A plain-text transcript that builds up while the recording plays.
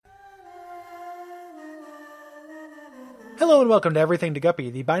Hello and welcome to Everything to Guppy,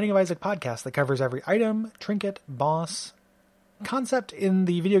 the Binding of Isaac podcast that covers every item, trinket, boss, concept in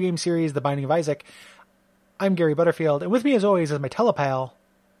the video game series The Binding of Isaac. I'm Gary Butterfield, and with me as always is my telepal,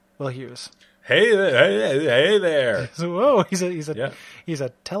 Will Hughes. Hey there! Hey there! So, whoa, he's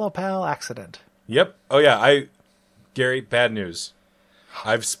a telepal accident. Yep. Oh yeah. Gary, bad news.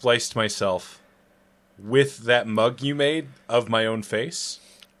 I've spliced myself with that mug you made of my own face.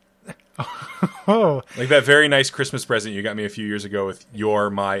 Oh, Like that very nice Christmas present you got me a few years ago with your,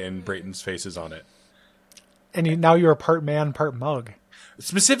 my, and Brayton's faces on it. and now you're a part man, part mug.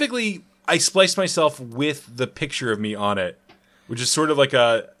 Specifically, I spliced myself with the picture of me on it, which is sort of like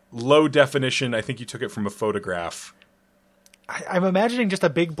a low definition. I think you took it from a photograph. I'm imagining just a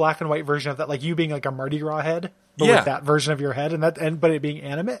big black and white version of that, like you being like a Mardi Gras head, but Yeah. with that version of your head, but it being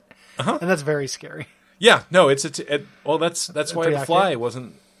animate, and that's very scary. Yeah. No. It's well. That's why pretty The Fly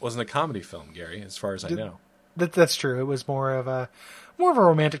wasn't a comedy film, Gary, as far as I know. That's true. It was more of a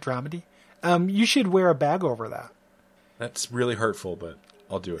romantic dramedy. You should wear a bag over that. That's really hurtful, but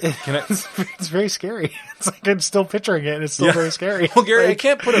I'll do it. Can I? It's very scary. It's like I'm still picturing it, and it's still very scary. Well, Gary, I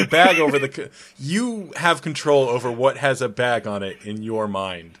can't put a bag over the... You have control over what has a bag on it in your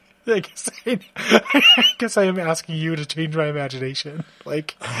mind. I guess I am asking you to change my imagination.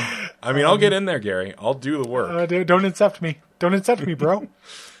 Like, I mean, I'll get in there, Gary. I'll do the work. don't incept me. Don't incept me, bro.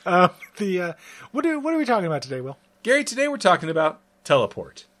 What are we talking about today, Will? Gary, today we're talking about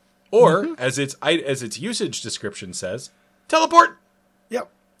teleport. Or, as its usage description says, teleport! Yep.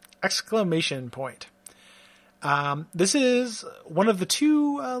 Exclamation point. This is one of the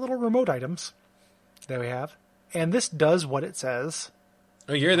two little remote items that we have. And this does what it says.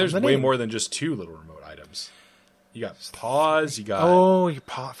 Oh, Gary, there's the way name. more than just two little remote items. You got pause, you got... Oh, you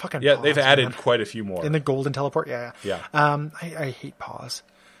fucking yeah, pause, they've added man. quite a few more. In the golden teleport, yeah. I hate pause.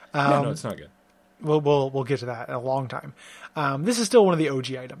 Yeah, no, it's not good. We'll get to that in a long time. This is still one of the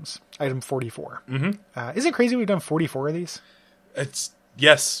OG items, item 44. Mm-hmm. Isn't it crazy we've done 44 of these? It's...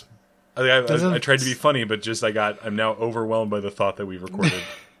 Yes. I tried to be funny, but just I'm now overwhelmed by the thought that we've recorded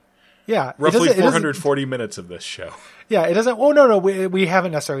Yeah, roughly it doesn't- 440 minutes of this show. Yeah, it doesn't. Oh no, we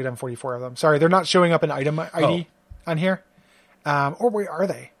haven't necessarily done 44 of them. Sorry, they're not showing up in item ID on here. Or where are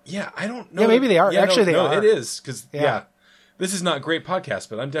they? Yeah, I don't know. Yeah, maybe they are. Yeah, Actually, they no, are. It is because Yeah. this is not great podcast,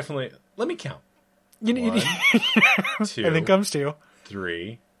 but I'm definitely. Let me count. You, One, two, and then comes to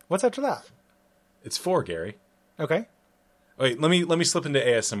 3. what's after that? It's 4, Gary. Okay. Wait, let me slip into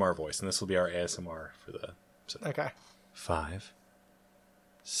ASMR voice, and this will be our ASMR for the episode. Okay. 5,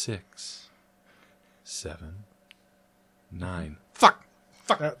 6, 7, 9. Fuck!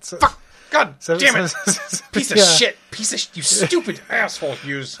 That's, God so, damn it! so- Piece of yeah. shit! You stupid asshole!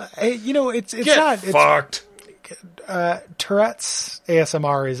 Hughes. Hey, it's Get not. It's, fucked. Tourette's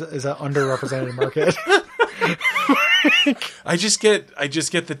ASMR is an underrepresented market. I just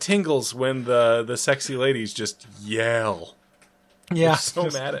get the tingles when the sexy ladies just yell. Yeah. They're so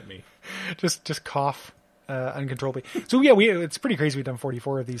mad at me. Just cough uncontrollably. So yeah, it's pretty crazy. We've done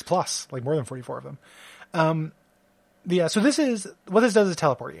 44 of these plus, like more than 44 of them. So this is what this does is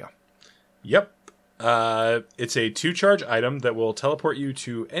teleport you. Yep. It's a 2-charge item that will teleport you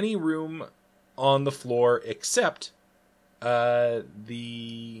to any room on the floor except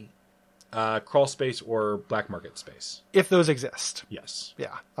the crawl space or black market space. If those exist. Yes.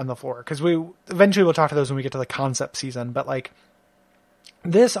 Yeah, on the floor. Because eventually we'll talk to those when we get to the concept season. But like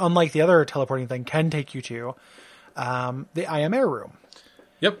this, unlike the other teleporting thing, can take you to the I Am Air room.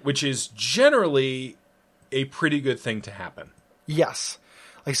 Yep, which is generally a pretty good thing to happen. Yes.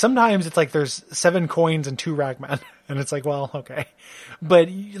 Like sometimes it's like there's 7 coins and 2 ragmen. And it's like, well, okay. But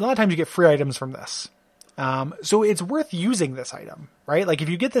a lot of times you get free items from this. So it's worth using this item, right? Like if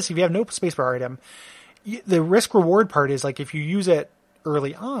you get this, if you have no spacebar item, the risk reward part is like if you use it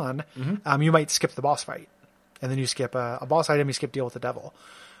early on, you might skip the boss fight. And then you skip a boss item, you skip deal with the devil.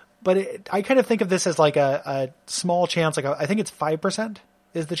 But I kind of think of this as like a small chance, I think it's 5%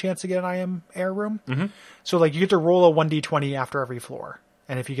 is the chance to get an I Am Air room. Mm-hmm. So like you get to roll a 1d20 after every floor.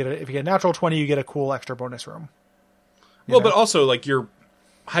 And if you get a natural 20, you get a cool extra bonus room. Well, but also like you're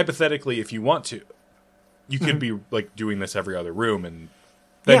hypothetically, if you want to, you could be like doing this every other room, and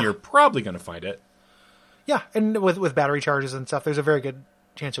then you're probably going to find it. Yeah, and with battery charges and stuff, there's a very good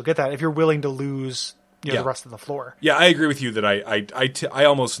chance you'll get that if you're willing to lose the rest of the floor. Yeah, I agree with you that I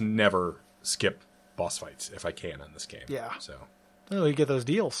almost never skip boss fights if I can in this game. Yeah. So Oh, you get those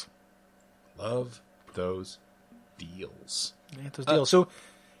deals. love those deals. You get those deals. So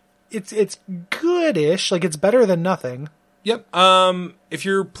it's good-ish. Like it's better than nothing. Yep. If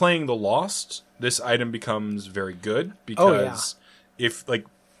you're playing The Lost, this item becomes very good because if like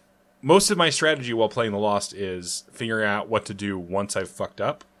most of my strategy while playing The Lost is figuring out what to do once I've fucked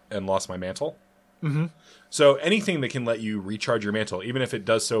up and lost my mantle. Mm-hmm. So anything that can let you recharge your mantle, even if it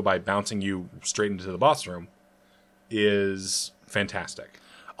does so by bouncing you straight into the boss room, is fantastic.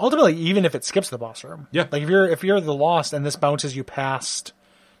 Ultimately, even if it skips the boss room. Yeah. Like if you're the Lost and this bounces you past,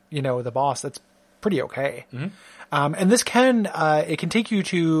 the boss, that's pretty okay. Mm-hmm. And this it can take you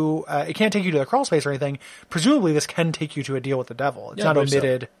to, it can't take you to the crawl space or anything. Presumably this can take you to a deal with the devil. It's not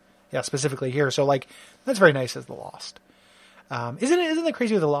omitted, specifically here. So that's very nice as the Lost. Isn't it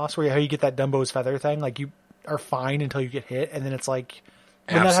crazy with the Lost where how you get that Dumbo's feather thing? Like you are fine until you get hit, and then it's like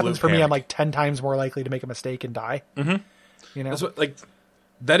when Absolute that happens for me, panic. I'm like 10 times more likely to make a mistake and die. Mm-hmm. That's what,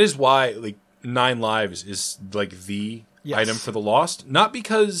 that is why 9 lives is the item for the Lost. Not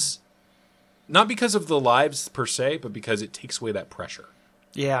because of the lives per se, but because it takes away that pressure.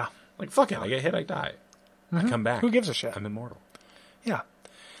 Yeah. Fuck it, I get hit, I die. I come back. Who gives a shit? I'm immortal. Yeah.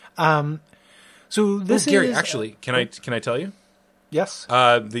 So this Gary, is actually, can I tell you? Yes.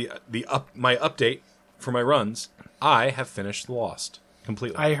 My update for my runs, I have finished The Lost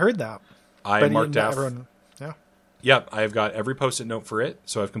completely. I heard that. I marked out. Yeah. Yep, I've got every post-it note for it,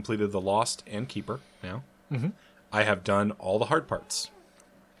 so I've completed The Lost and Keeper now. Mm-hmm. I have done all the hard parts.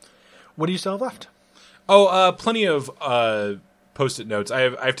 What do you still have left? Oh, plenty of post-it notes. I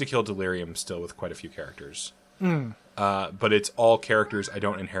have to kill Delirium still with quite a few characters. But it's all characters I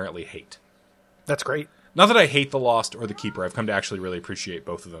don't inherently hate. That's great. Not that I hate The Lost or the Keeper. I've come to actually really appreciate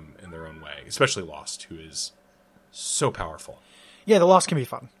both of them in their own way, especially Lost, who is so powerful. Yeah, the Lost can be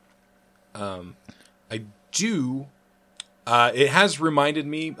fun. I do. It has reminded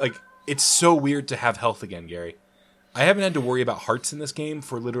me, it's so weird to have health again, Gary. I haven't had to worry about hearts in this game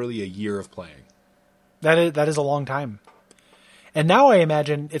for literally a year of playing. That is a long time. And now I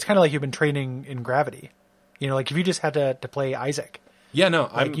imagine it's kind of like you've been training in Gravity. If you just had to play Isaac. Yeah, no,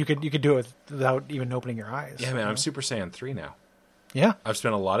 you could do it without even opening your eyes. Yeah, man, I'm Super Saiyan 3 now. Yeah. I've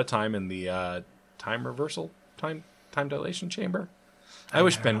spent a lot of time in the time dilation chamber. I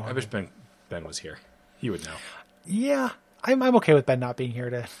wish Ben was here. He would know. Yeah, I'm okay with Ben not being here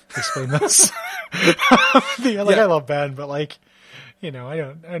to explain this. I love Ben, but I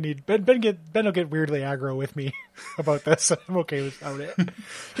need Ben. Ben will get weirdly aggro with me about this. I'm okay without it.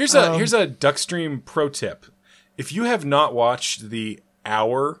 Here's a Duckstream pro tip. If you have not watched the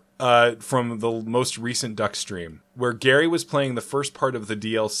hour from the most recent Duckstream, where Gary was playing the first part of the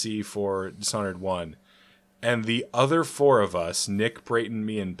DLC for Dishonored 1, and the other 4 of us, Nick, Brayton,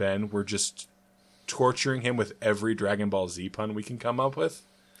 me, and Ben, were just torturing him with every Dragon Ball Z pun we can come up with.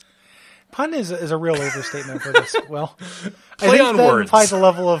 Pun is a real overstatement for this. Well, Play I think on that words. implies a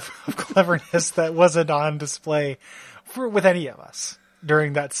level of cleverness that wasn't on display with any of us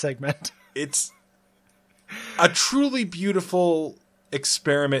during that segment. It's a truly beautiful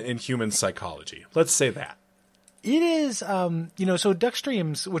experiment in human psychology. Let's say that. It is, so Duck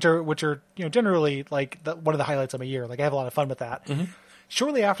Streams, which are generally one of the highlights of my year. I have a lot of fun with that. Mm-hmm.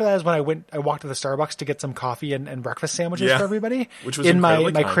 Shortly after that is when I walked to the Starbucks to get some coffee and breakfast sandwiches for everybody. Which was in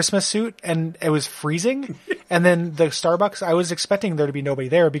my kind. Christmas suit, and it was freezing. And then the Starbucks, I was expecting there to be nobody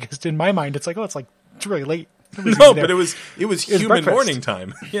there because in my mind it's really late. No, but it was human breakfast. morning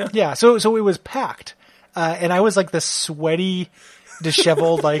time. Yeah. Yeah. So it was packed. And I was this sweaty,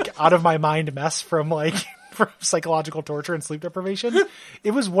 disheveled, out of my mind mess from psychological torture and sleep deprivation.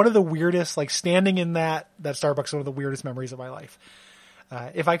 It was one of the weirdest, standing in that Starbucks, one of the weirdest memories of my life.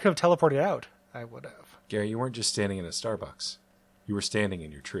 If I could have teleported out, I would have. Gary, you weren't just standing in a Starbucks. You were standing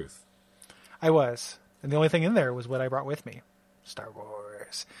in your truth. I was. And the only thing in there was what I brought with me. Star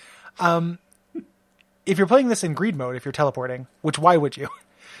Wars. If you're playing this in greed mode, if you're teleporting, which why would you?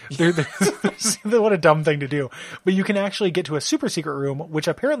 What a dumb thing to do. But you can actually get to a super secret room, which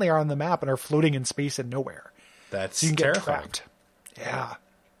apparently are on the map and are floating in space and nowhere. That's so you can terrifying. Get trapped. Yeah.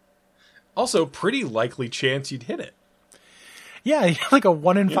 Also, pretty likely chance you'd hit it. Yeah, a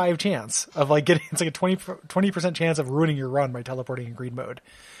 1 in 5 chance of getting, it's a 20% chance of ruining your run by teleporting in greed mode.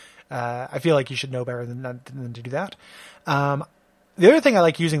 I feel like you should know better than to do that. The other thing I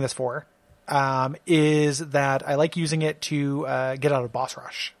like using this for, is that I like using it to, get out of boss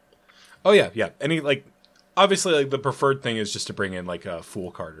rush. Oh yeah. Any, obviously the preferred thing is just to bring in a fool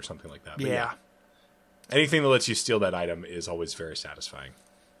card or something like that. But yeah. Anything that lets you steal that item is always very satisfying.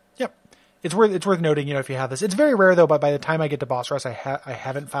 Yep. It's worth noting, if you have this. It's very rare though, but by the time I get to boss rush, I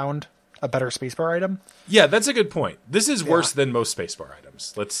haven't found a better spacebar item. Yeah, that's a good point. This is worse than most spacebar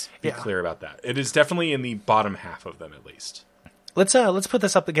items. Let's be clear about that. It is definitely in the bottom half of them, at least. Let's put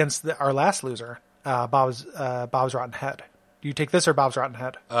this up against our last loser, Bob's Rotten Head. Do you take this or Bob's Rotten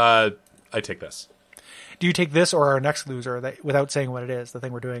Head? I take this. Do you take this or our next loser without saying what it is, the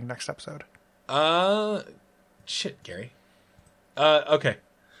thing we're doing next episode? Shit, Gary. Okay.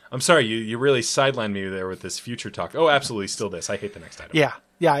 I'm sorry, you really sidelined me there with this future talk. Oh, absolutely, still this. I hate the next item. Yeah,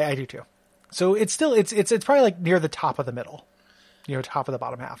 I do too. So it's still it's probably like near the top of the middle, top of the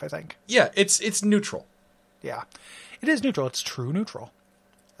bottom half, I think. Yeah, it's neutral. Yeah, it is neutral. It's true neutral,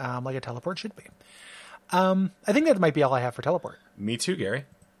 like a teleport should be. I think that might be all I have for teleport. Me too, Gary.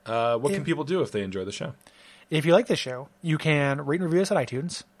 What can people do if they enjoy the show? If you like this show, you can rate and review us on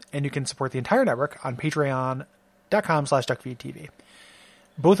iTunes, and you can support the entire network on patreon.com/duckfeedtv.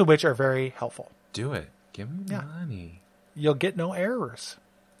 Both of which are very helpful. Do it. Give me money. You'll get no errors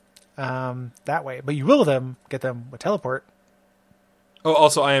that way, but you will get them with teleport. Oh,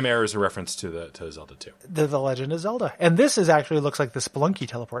 also, I am error is a reference to Zelda 2. The Legend of Zelda, and this actually looks like the Spelunky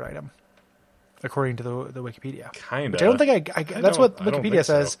teleport item, according to the Wikipedia. Kind of. I don't think that's what Wikipedia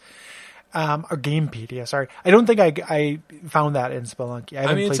says. Or Gamepedia, sorry. I don't think I found that in Spelunky.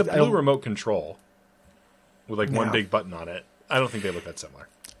 I mean, it's a blue remote control with like one big button on it. I don't think they look that similar.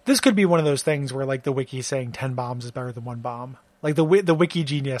 This could be one of those things where like the wiki saying 10 bombs is better than 1 bomb. Like the wiki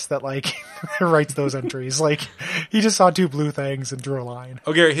genius that like writes those entries. Like he just saw 2 blue things and drew a line.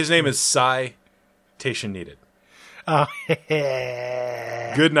 Oh, Gary, his name is Citation Needed. Oh,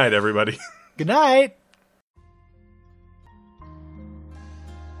 Good night, everybody. Good night.